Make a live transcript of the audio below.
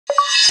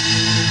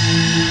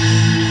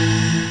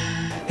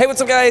Hey, what's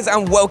up guys,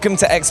 and welcome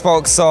to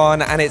Xbox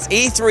On, and it's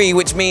E3,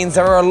 which means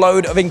there are a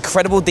load of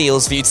incredible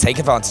deals for you to take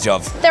advantage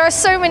of. There are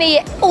so many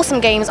awesome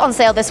games on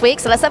sale this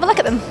week, so let's have a look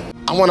at them.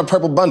 I want a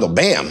purple bundle,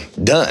 bam,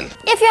 done.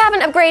 If you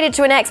haven't upgraded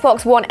to an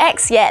Xbox One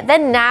X yet,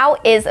 then now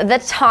is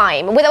the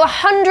time. With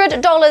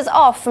 $100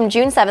 off from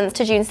June 7th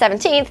to June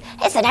 17th,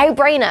 it's a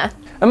no-brainer.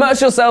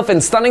 Immerse yourself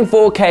in stunning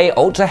 4K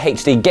Ultra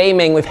HD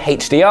gaming with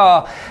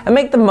HDR and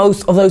make the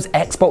most of those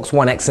Xbox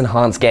One X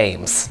enhanced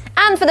games.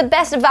 And for the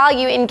best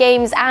value in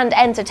games and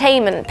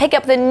entertainment, pick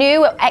up the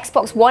new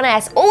Xbox One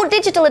S All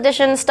Digital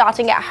Edition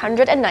starting at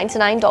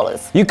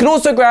 $199. You can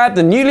also grab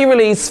the newly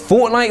released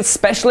Fortnite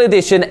Special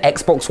Edition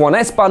Xbox One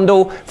S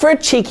bundle for a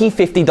cheeky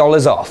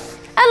 $50 off.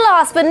 And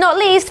last but not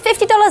least,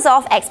 $50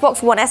 off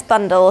Xbox One S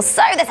bundles,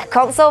 so there's a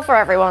console for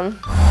everyone.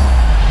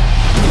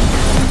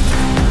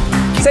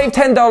 Save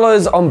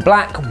 $10 on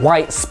Black,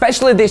 White,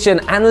 Special Edition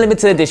and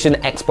Limited Edition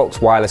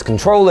Xbox wireless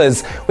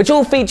controllers, which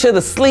all feature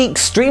the sleek,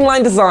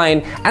 streamlined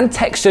design and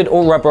textured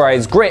or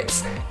rubberized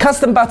grips,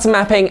 custom button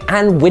mapping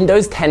and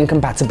Windows 10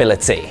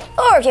 compatibility.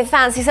 Or if you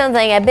fancy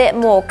something a bit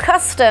more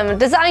custom,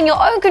 design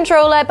your own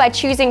controller by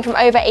choosing from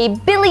over 1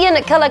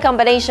 billion color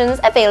combinations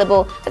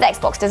available with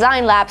Xbox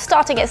Design Lab,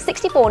 starting at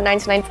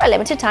 $64.99 for a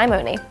limited time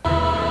only.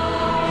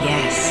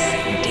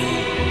 Yes, indeed.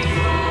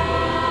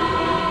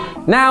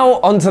 Now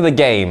onto the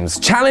games.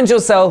 Challenge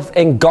yourself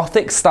in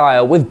Gothic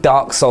style with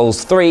Dark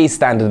Souls 3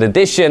 Standard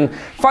Edition.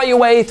 Fight your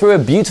way through a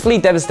beautifully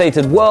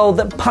devastated world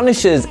that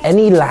punishes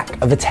any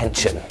lack of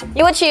attention.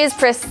 You will choose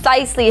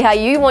precisely how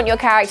you want your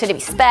character to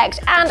be spec'd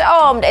and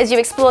armed as you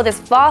explore this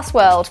vast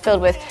world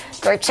filled with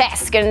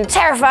grotesque and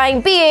terrifying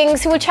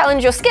beings who will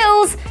challenge your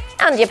skills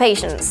and your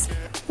patience.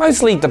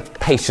 Mostly the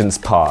patience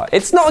part.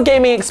 It's not a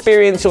gaming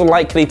experience you're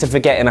likely to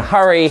forget in a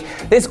hurry.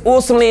 This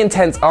awesomely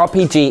intense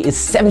RPG is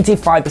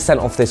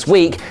 75% off this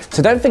week,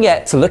 so don't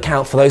forget to look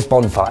out for those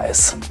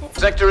bonfires.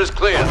 Sector is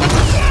clear.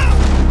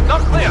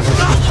 Not clear,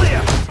 not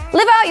clear!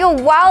 Live out your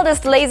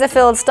wildest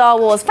laser-filled Star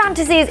Wars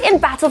fantasies in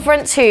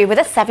Battlefront 2 with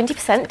a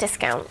 70%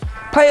 discount.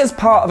 Play as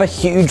part of a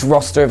huge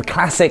roster of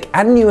classic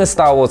and newer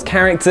Star Wars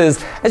characters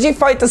as you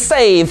fight to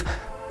save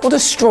or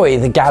destroy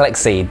the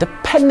galaxy,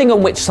 depending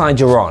on which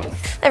side you're on.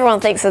 Everyone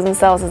thinks of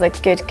themselves as a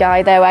good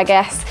guy though, I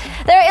guess.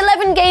 There are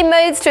 11 game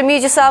modes to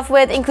amuse yourself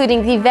with,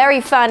 including the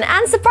very fun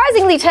and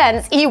surprisingly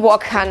tense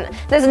Ewok Hunt.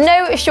 There's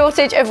no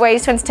shortage of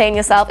ways to entertain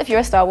yourself if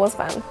you're a Star Wars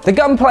fan. The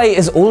gunplay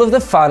is all of the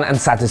fun and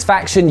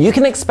satisfaction you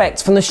can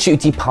expect from the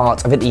shooty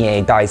part of an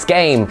EA DICE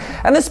game,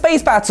 and the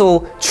space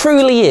battle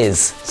truly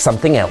is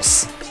something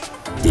else.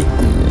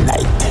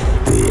 Ignite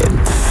the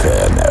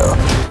inferno.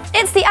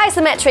 It's the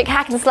isometric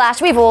hack and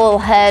slash we've all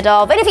heard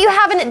of, and if you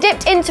haven't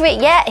dipped into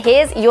it yet,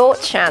 here's your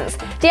chance.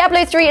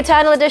 Diablo 3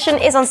 Eternal Edition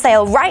is on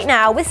sale right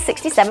now with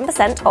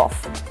 67%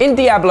 off. In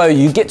Diablo,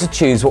 you get to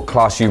choose what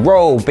class you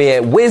roll, be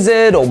it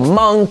wizard or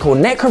monk or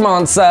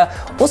necromancer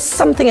or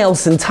something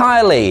else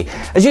entirely,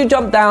 as you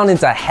jump down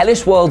into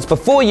hellish worlds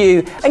before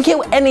you and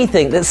kill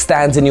anything that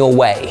stands in your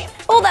way.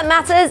 All that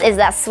matters is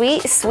that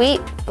sweet,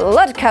 sweet,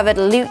 blood-covered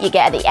loot you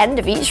get at the end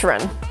of each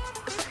run.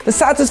 The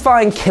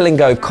satisfying kill and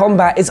go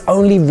combat is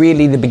only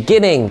really the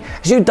beginning,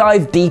 as you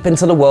dive deep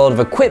into the world of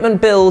equipment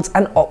builds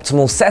and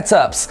optimal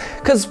setups,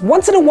 because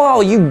once in a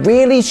while you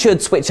really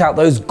should switch out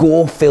those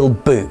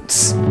gore-filled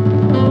boots.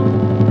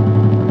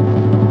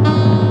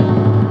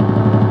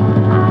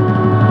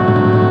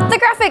 The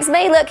graphics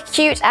may look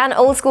cute and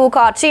old school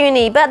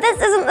cartoony, but this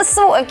isn't the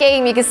sort of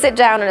game you can sit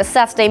down on a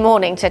Saturday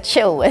morning to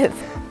chill with.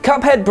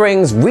 Cuphead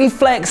brings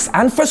reflex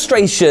and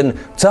frustration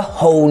to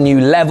whole new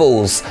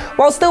levels,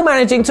 while still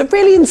managing to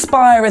really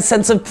inspire a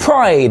sense of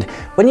pride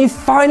when you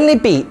finally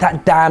beat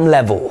that damn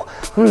level.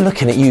 I'm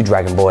looking at you,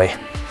 Dragon Boy.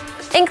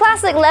 In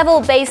classic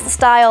level-based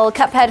style,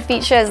 Cuphead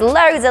features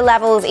loads of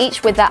levels,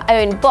 each with their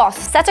own boss,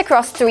 set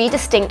across 3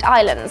 distinct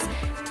islands.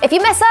 If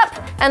you mess up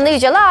and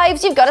lose your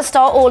lives, you've got to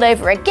start all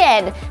over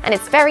again, and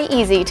it's very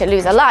easy to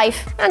lose a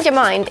life and your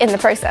mind in the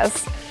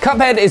process.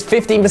 Cuphead is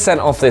 15%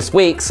 off this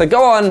week, so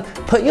go on,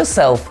 put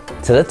yourself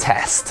to the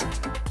test.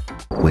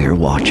 We're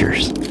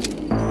watchers,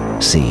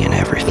 seeing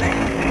everything,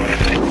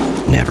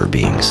 never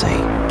being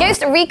seen.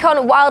 Ghost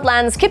Recon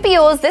Wildlands could be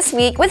yours this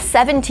week with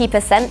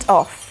 70%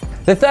 off.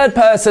 The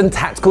third-person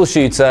tactical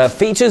shooter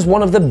features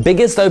one of the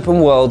biggest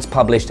open worlds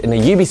published in a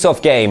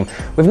Ubisoft game,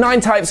 with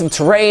 9 types of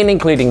terrain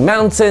including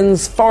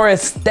mountains,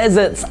 forests,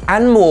 deserts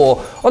and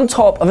more, on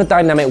top of a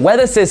dynamic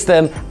weather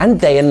system and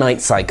day and night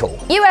cycle.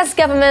 US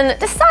government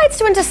decides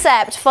to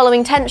intercept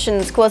following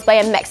tensions caused by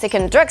a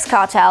Mexican drugs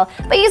cartel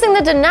by using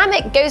the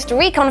dynamic Ghost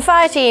Recon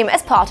fireteam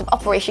as part of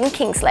Operation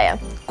Kingslayer.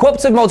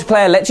 Cooperative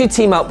multiplayer lets you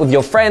team up with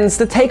your friends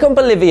to take on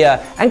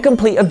Bolivia and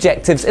complete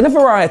objectives in a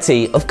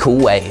variety of cool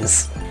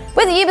ways.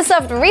 With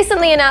Ubisoft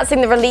recently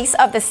announcing the release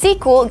of the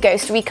sequel,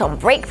 Ghost Recon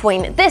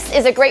Breakpoint, this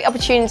is a great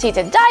opportunity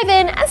to dive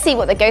in and see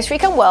what the Ghost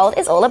Recon world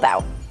is all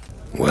about.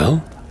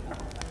 Well,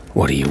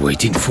 What are you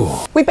waiting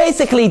for? We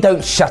basically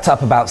don't shut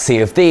up about Sea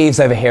of Thieves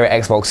over here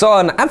at Xbox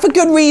On, and for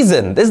good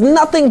reason. There's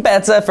nothing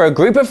better for a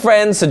group of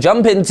friends to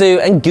jump into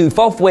and goof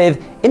off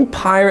with in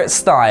pirate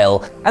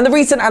style. And the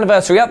recent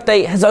anniversary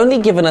update has only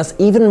given us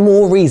even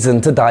more reason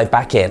to dive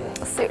back in.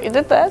 So we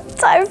did that.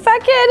 Dive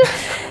back in.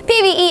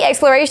 PvE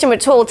exploration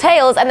with Tall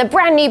Tales and the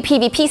brand new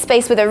PvP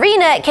space with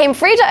Arena came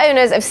free to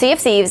owners of Sea of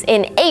Thieves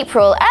in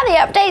April, and the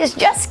updates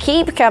just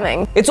keep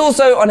coming. It's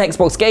also on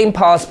Xbox Game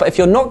Pass, but if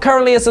you're not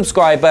currently a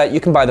subscriber, you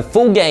can buy the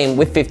full game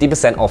with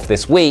 50% off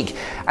this week.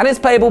 And it's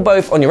playable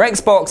both on your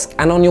Xbox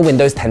and on your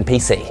Windows 10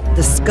 PC.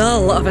 The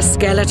skull of a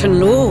skeleton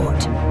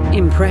lord.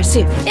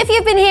 Impressive. If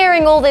you've been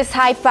hearing all this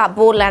hype about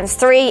Borderlands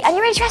 3 and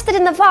you're interested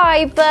in the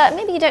vibe, but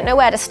maybe you don't know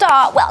where to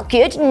start, well,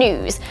 good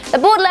news. The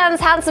Borderlands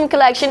Handsome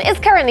Collection is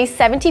currently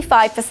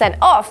 75%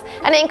 off,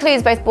 and it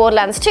includes both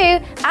Borderlands 2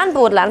 and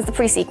Borderlands the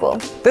pre-sequel.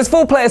 There's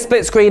 4-player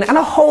split screen and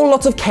a whole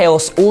lot of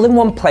chaos all in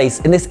one place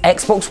in this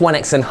Xbox One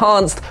X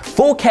enhanced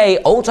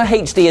 4K Ultra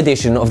HD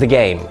edition of the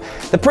game.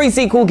 The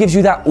pre-sequel gives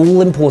you that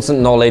all-important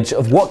knowledge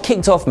of what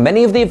kicked off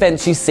many of the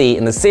events you see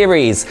in the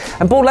series,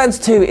 and Borderlands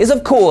 2 is,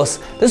 of course,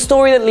 the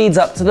story that leads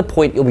up to the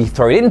point you'll be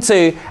thrown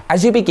into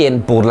as you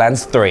begin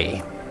Borderlands 3.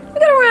 We've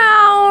got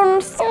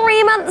around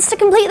 3 months to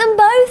complete them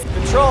both.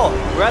 Control,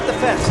 we're at the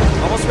fence.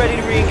 Almost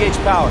ready to re-engage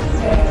power.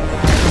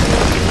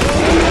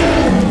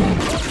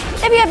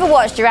 Have you ever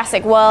watched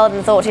Jurassic World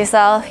and thought to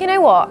yourself, you know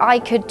what, I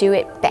could do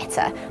it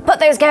better? Put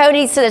those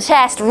cojones to the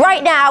test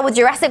right now with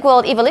Jurassic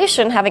World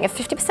Evolution having a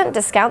 50%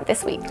 discount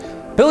this week.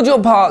 Build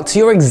your park to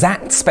your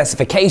exact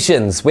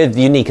specifications with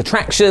unique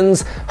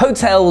attractions,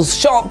 hotels,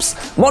 shops,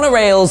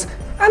 monorails,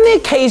 and the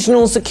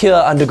occasional secure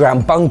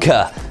underground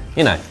bunker.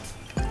 You know,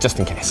 just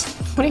in case.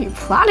 What are you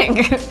planning?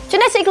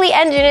 Genetically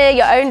engineer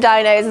your own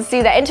dinos and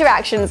see their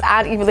interactions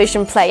and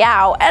evolution play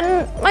out,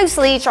 and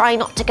mostly try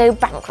not to go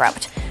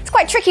bankrupt. It's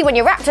quite tricky when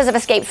your raptors have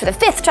escaped for the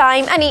 5th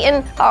time and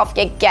eaten half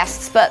your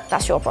guests, but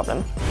that's your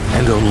problem.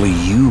 And only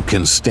you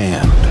can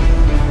stand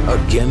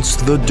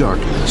against the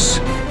darkness.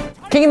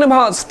 Kingdom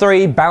Hearts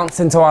 3 bounced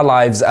into our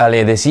lives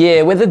earlier this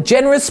year with a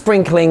generous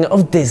sprinkling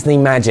of Disney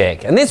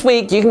magic, and this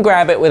week you can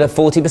grab it with a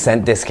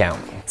 40% discount.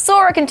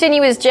 Sora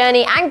continues his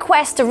journey and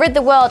quest to rid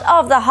the world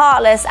of the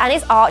Heartless and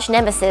his arch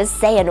nemesis,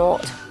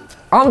 Xehanort.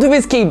 Armed with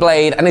his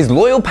Keyblade and his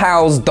loyal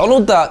pals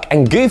Donald Duck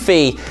and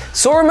Goofy,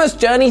 Sora must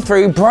journey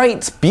through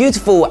bright,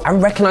 beautiful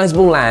and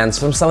recognizable lands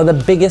from some of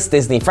the biggest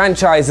Disney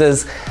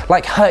franchises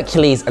like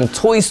Hercules and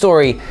Toy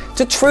Story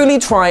to truly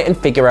try and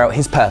figure out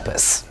his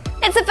purpose.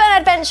 It's a fun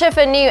adventure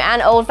for new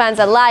and old fans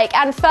alike,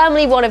 and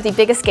firmly one of the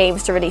biggest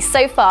games to release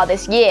so far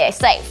this year.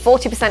 So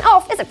 40%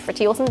 off is a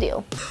pretty awesome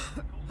deal.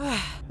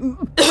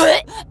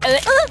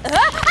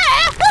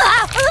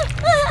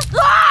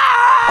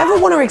 Ever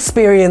want to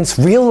experience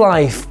real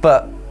life,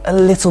 but a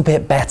little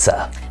bit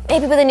better?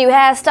 Maybe with a new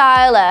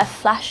hairstyle, a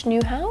flash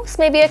new house,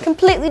 maybe a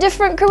completely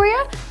different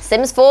career?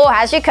 Sims 4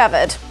 has you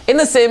covered. In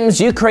The Sims,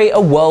 you create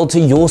a world to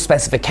your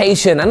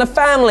specification and a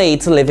family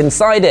to live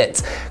inside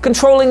it,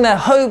 controlling their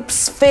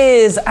hopes,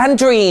 fears, and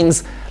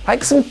dreams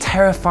like some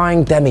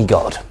terrifying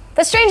demigod.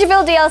 The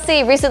Strangerville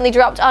DLC recently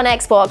dropped on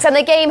Xbox, and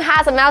the game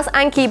has a mouse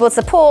and keyboard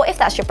support if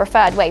that's your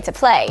preferred way to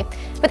play.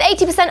 With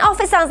 80%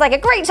 off, it sounds like a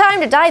great time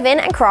to dive in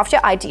and craft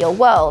your ideal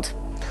world.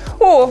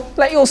 Or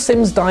let your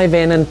Sims dive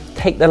in and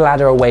take the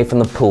ladder away from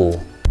the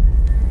pool.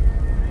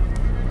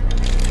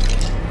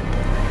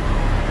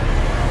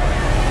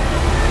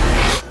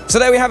 So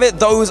there we have it.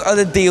 Those are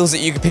the deals that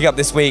you can pick up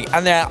this week,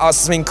 and there are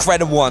some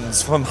incredible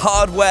ones, from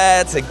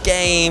hardware to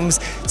games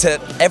to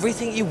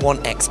everything you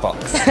want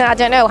Xbox. I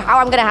don't know how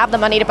I'm going to have the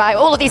money to buy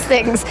all of these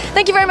things.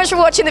 Thank you very much for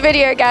watching the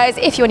video, guys.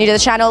 If you're new to the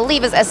channel,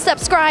 leave us a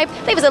subscribe,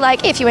 leave us a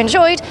like if you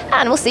enjoyed,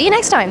 and we'll see you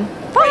next time.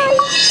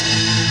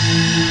 Bye!